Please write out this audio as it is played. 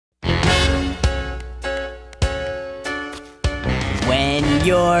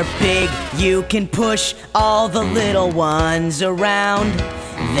you're big, you can push all the little ones around.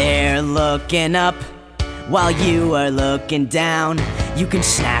 They're looking up while you are looking down. You can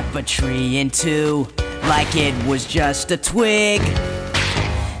snap a tree in two like it was just a twig.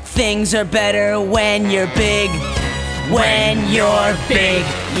 Things are better when you're big. When you're big,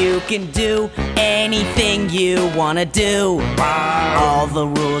 you can do anything you wanna do. All the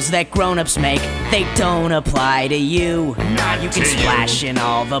rules that grown-ups make, they don't apply to you. You can splash in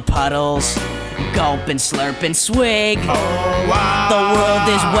all the puddles, gulp and slurp and swig. The world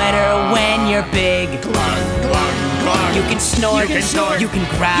is wetter when you're big. You can snort, you can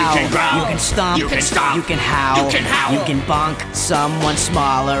growl, you can stomp, you can howl, you can bonk someone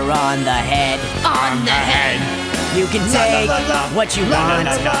smaller on the head. You can take what you want,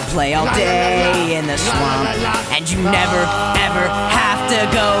 play all day in the swamp, and you never ever have to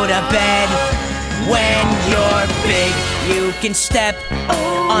go to bed. When you're big, you can step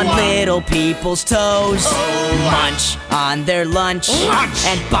on little people's toes, munch on their lunch,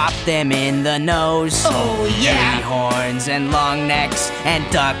 and bop them in the nose. Baby horns and long necks and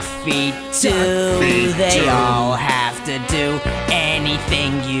duck feet too. They all have to do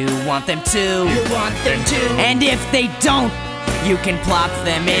anything you want them to. And if they don't, you can plop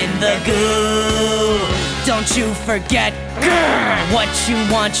them in the goo. Don't you forget, what you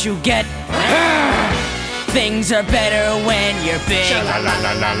want you get. Things are better when you're big.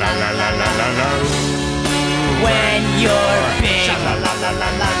 When you're big.